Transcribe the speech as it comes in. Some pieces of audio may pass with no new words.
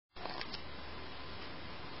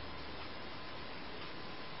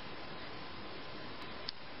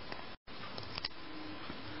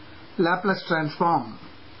Laplace transform.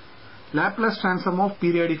 Laplace transform of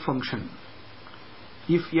periodic function.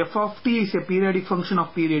 If f of t is a periodic function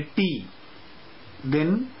of period t,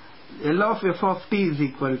 then L of f of t is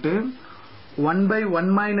equal to 1 by 1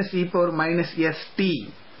 minus e power minus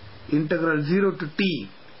st integral 0 to t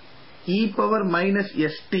e power minus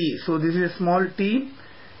st. So this is a small t,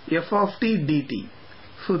 f of t dt.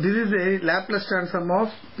 So this is a Laplace transform of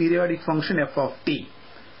periodic function f of t.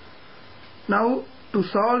 Now to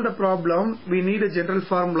solve the problem we need a general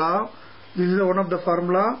formula. This is one of the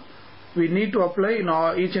formula we need to apply in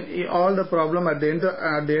all the problem at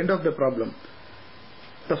the end of the problem.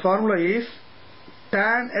 The formula is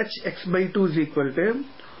tan hx by 2 is equal to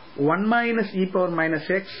 1 minus e power minus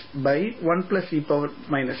x by 1 plus e power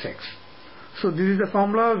minus x. So this is the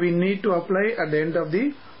formula we need to apply at the end of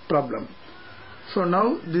the problem. So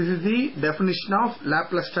now this is the definition of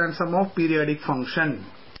Laplace transform of periodic function.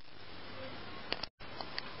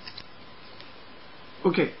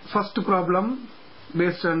 Okay, first problem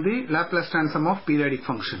based on the Laplace transform of periodic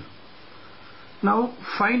function. Now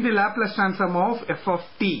find the Laplace transform of f of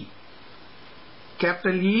t,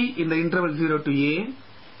 capital E in the interval 0 to a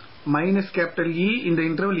minus capital E in the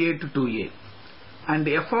interval a to 2a, and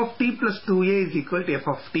f of t plus 2a is equal to f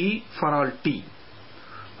of t for all t.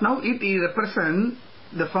 Now it represents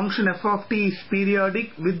the function f of t is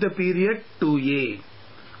periodic with the period 2a.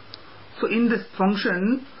 So in this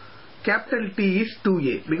function capital T is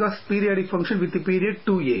 2a because periodic function with the period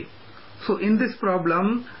 2a. So in this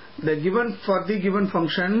problem for the given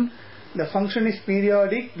function the function is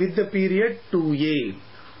periodic with the period 2a.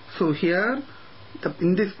 So here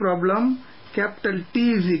in this problem capital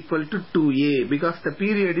T is equal to 2a because the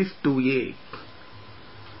period is 2a.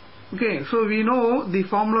 Okay, so we know the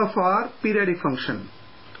formula for periodic function,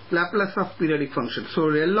 Laplace of periodic function. So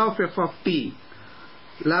L of f of t,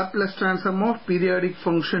 Laplace transform of periodic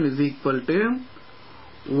function is equal to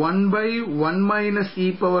 1 by 1 minus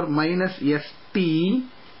e power minus st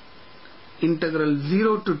integral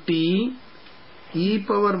 0 to t e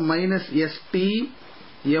power minus st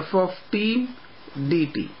f of t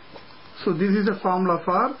dt. So this is the formula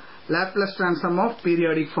for Laplace transform of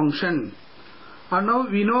periodic function. And now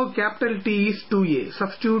we know capital T is 2a.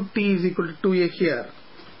 Substitute t is equal to 2a here.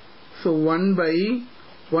 So 1 by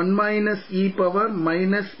 1 minus e power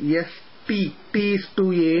minus st, t is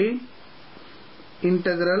 2a,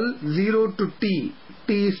 integral 0 to t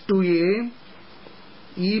is 2a,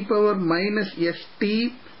 e power minus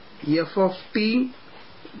st f of t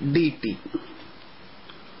dt.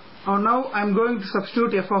 Now I am going to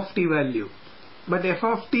substitute f of t value, but f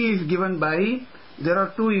of t is given by, there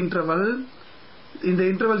are two intervals. In the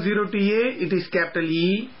interval 0 to a it is capital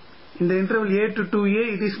E, in the interval a to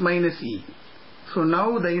 2a it is minus e. So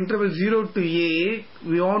now the interval 0 to a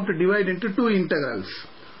we want to divide into two integrals.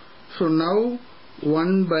 So now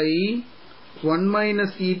 1 by 1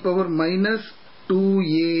 minus e power minus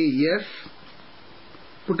 2as,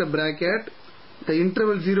 put a bracket, the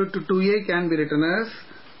interval 0 to 2a can be written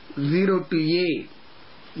as 0 to a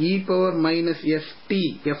e power minus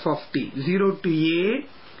st f of t. 0 to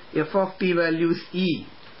a f of t value is e,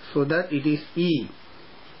 so that it is e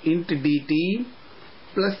into dt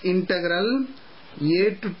plus integral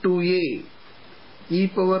a to 2a e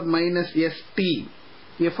power minus st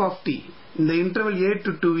f of t. In the interval a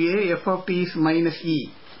to 2a f of t is minus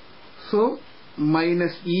e, so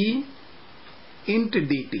minus e into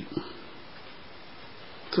dt.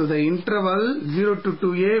 So the interval 0 to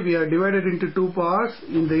 2a we are divided into two parts,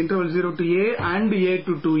 in the interval 0 to a and a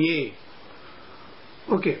to 2a.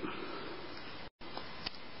 Okay.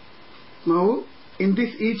 Now in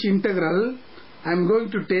this each integral I am going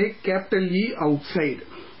to take capital E outside,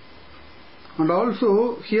 and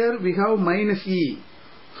also here we have minus e,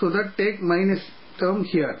 so that take minus term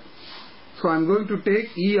here. So I am going to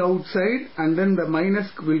take e outside and then the minus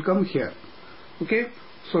will come here. Okay.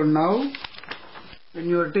 So now when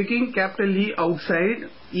you are taking capital E outside,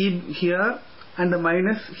 e here and the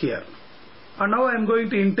minus here. And now I am going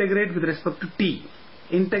to integrate with respect to t.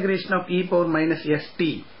 Integration of e power minus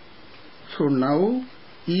st. So now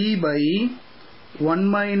e by 1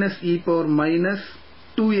 minus e power minus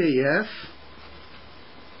 2as,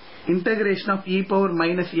 integration of e power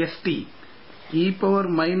minus st, e power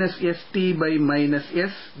minus st by minus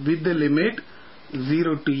s with the limit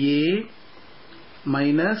 0 to a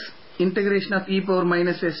minus integration of e power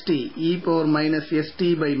minus st, e power minus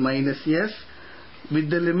st by minus s with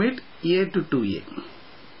the limit a to 2a.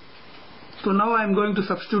 So now I am going to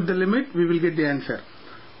substitute the limit, we will get the answer.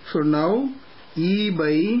 So now e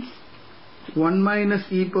by 1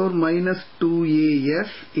 minus e power minus 2as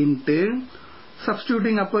into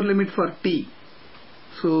substituting upper limit for t.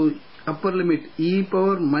 So upper limit e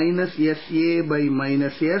power minus sa by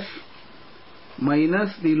minus s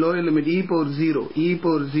minus the lower limit e power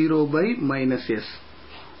 0 by minus s.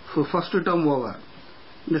 So first term over.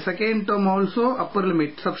 The second term also upper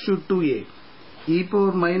limit, substitute 2a, e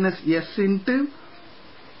power minus s into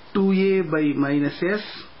 2a by minus s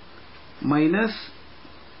minus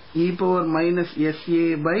e power minus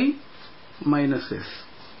sa by minus s.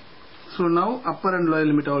 So now upper and lower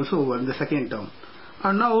limit also over in the second term.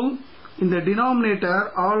 And now in the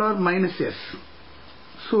denominator all are minus s.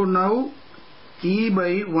 So now e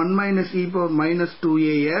by 1 minus e power minus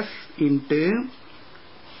 2as into,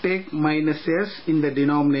 take minus s in the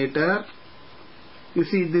denominator. You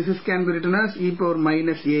see this can be written as e power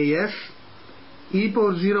minus as, e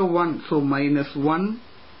power 0 1, so minus 1,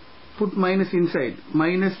 put minus inside,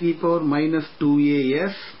 minus e power minus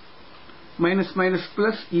 2as, minus minus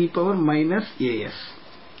plus e power minus as.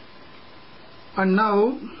 And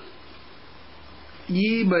now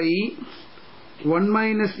e by 1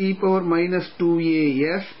 minus e power minus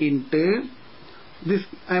 2as into this,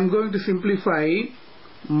 I am going to simplify,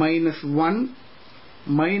 minus 1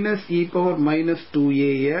 minus e power minus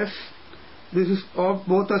 2as, this is of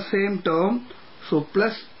both the same term, so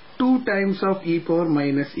plus 2 times of e power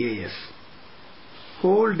minus as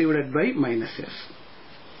whole divided by minus s.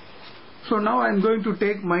 So now I am going to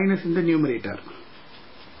take minus in the numerator.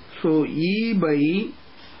 So e by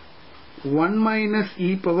 1 minus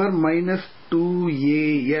e power minus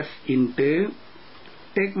 2as into,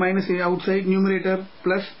 take minus outside numerator,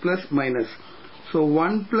 plus plus minus. So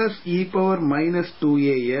 1 plus e power minus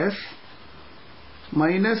 2as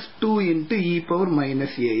minus 2 into e power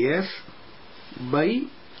minus as by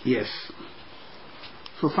s.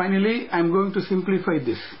 So finally I am going to simplify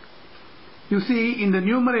this. You see in the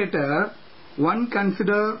numerator 1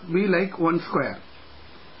 consider be like 1 square.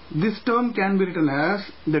 This term can be written as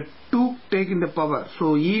the 2 taken the power.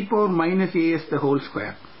 So e power minus as the whole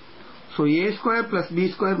square. So a square plus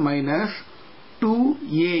b square minus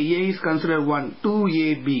 2a is considered 1,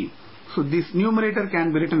 2ab. So this numerator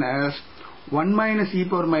can be written as 1 minus e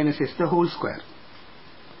power minus s the whole square.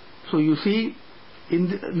 So you see in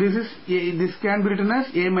this can be written as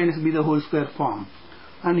a minus b the whole square form.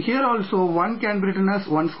 And here also 1 can be written as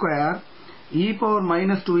 1 square, e power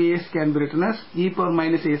minus 2as can be written as e power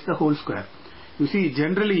minus as the whole square. You see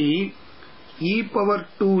generally e power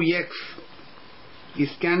 2x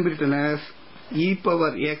can be written as e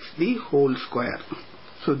power x the whole square.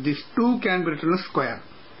 So this 2 can be written as square.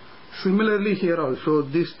 Similarly here also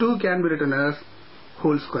this 2 can be written as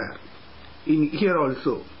whole square in here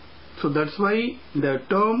also. So that's why the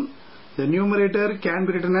term, the numerator can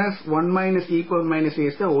be written as 1 minus e power minus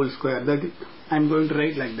as the whole square. That is, I am going to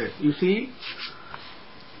write like that. You see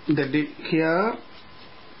that here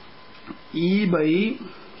e by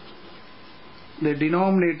the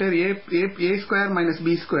denominator a square minus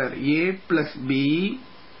b square, a plus b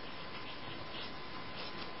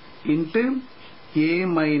into a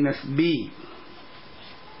minus b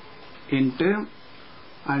into,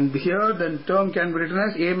 and here the term can be written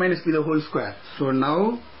as a minus b the whole square. So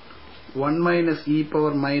now 1 minus e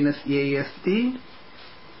power minus as the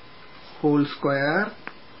whole square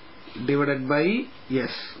divided by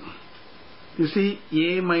s. You see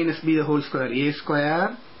a minus b the whole square, a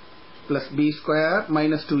square plus b square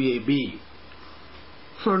minus 2ab.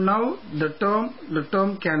 So now the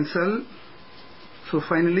term cancel. So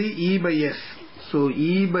finally e by s. So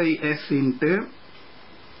e by s into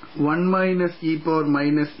 1 minus e power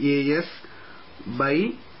minus as by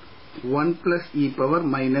 1 plus e power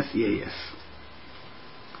minus as.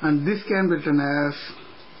 And this can be written as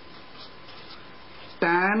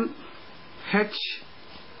tan h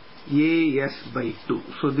as by 2.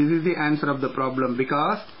 So this is the answer of the problem,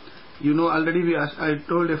 because you know already I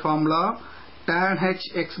told a formula, tan h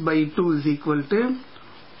x by 2 is equal to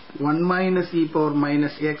 1 minus e power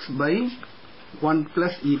minus x by 1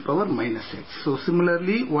 plus e power minus x. So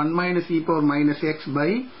similarly 1 minus e power minus x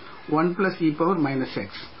by 1 plus e power minus x.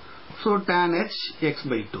 So tan h x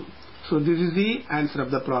by 2. So this is the answer of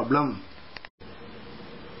the problem.